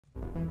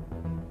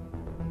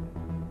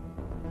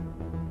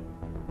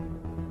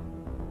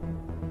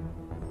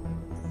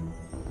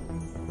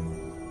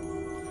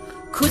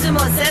cruising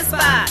on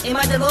Cespa in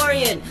my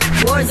DeLorean.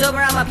 War's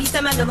over, I'm a peace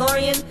time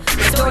Mandalorian.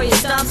 Historian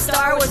stomp,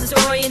 Star Wars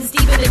historians,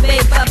 deep in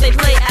debate, but they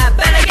play at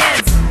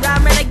Bennigan's.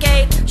 Rhyme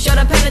renegade, sure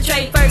to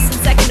penetrate first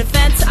and second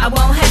defense. I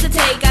won't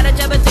hesitate, gotta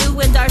jump it through,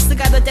 endorse the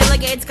guy that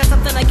delegates. Got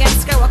something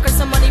against Skywalker,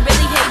 someone he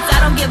really hates.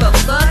 I don't give a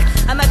fuck,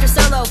 I'm after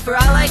Solo. For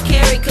all I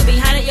carry, could be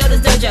behind at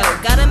Yoda's dojo.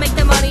 Gotta make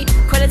the money,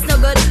 credit's no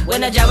good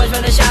when the Jawas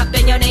run a shop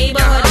in your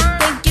neighborhood.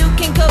 Think you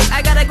can cook,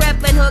 I got a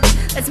grappling hook.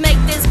 Let's make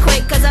this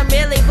quick, cause I'm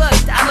really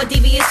booked. I'm a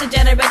devious,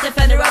 degenerate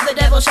defender of the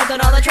devil,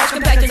 shoving all the trash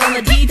compactors on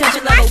the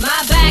detention level.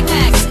 My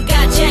backpacks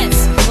got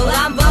jets, well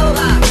I'm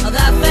Boba, of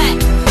the fat.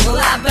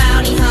 Well I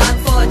bounty hunt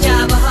for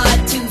Jabba Hutt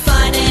to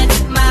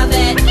finance my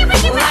vet.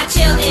 Well I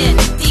chill in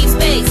deep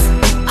space,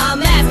 a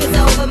mask is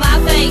over my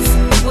face.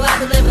 Well I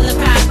deliver the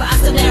prize, but I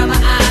still narrow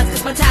my eyes,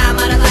 cause my time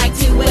I don't like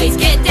to waste.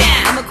 Get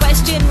down! I'm a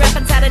question, rep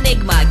inside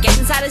Enigma. Get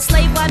inside a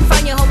slave one,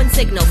 find your home and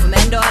signal. From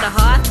Endor to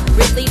Hoth,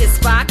 Ridley to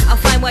Spock, I'll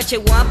find what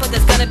you want, but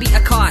there's gonna be a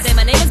cost. Say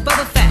my name is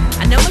Boba Fett,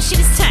 I know my shit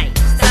is tight.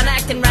 Start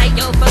acting right,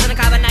 yo, frozen a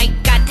carbonite.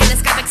 Got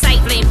telescopic sight,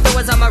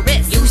 flamethrowers on my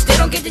wrist. You still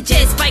don't get the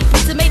gist, Spike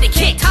Pizza made a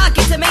kick,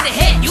 Targets made a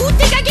hit. You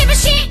think I give a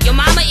shit? Your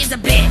mama is a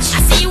bitch. I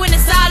see you in the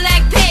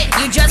Sarlacc pit.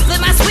 You just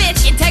flipped my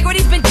switch,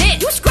 integrity's been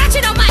ditched. You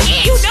scratching on my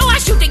itch. You know I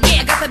shoot the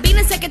gift. I got the bean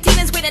and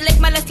secatinas with and lick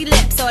my lusty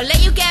lips. So I'll let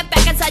you get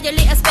back inside your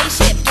little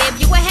spaceship.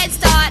 Give you a head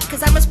start,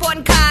 cause I'm a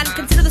sporting con.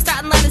 Consider the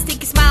starting line a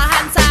sneaky smile,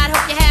 hot inside.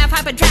 Hope you have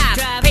hyperdrive.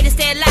 Pray to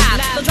stay alive.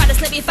 Don't try to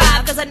slip me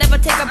five, cause I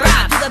never take a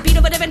bribe. To the beat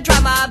of a different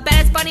drummer.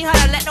 Bad it's funny how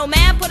to let no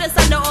man put us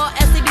under, or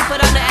else they be put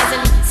under as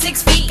in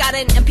 6 feet. Got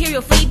an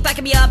Imperial fleet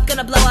backing me up,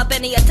 gonna blow up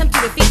any attempt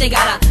to defeat. They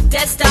got a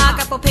dead stock,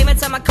 got full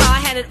payments on my car,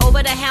 handed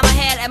over to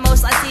Hammerhead. At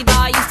most I see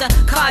bar, used to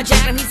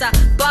carjack him, he's a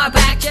bar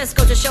back. Just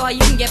go to show how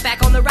you can get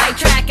back on the right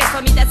track. Guess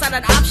for me that's not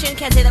an option,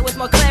 can't say that with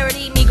more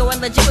clarity. Me going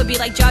legit would be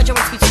like Jar Jar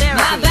with speech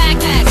therapy. My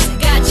backpacks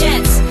got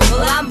jets,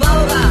 well I'm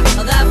Boba,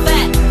 well that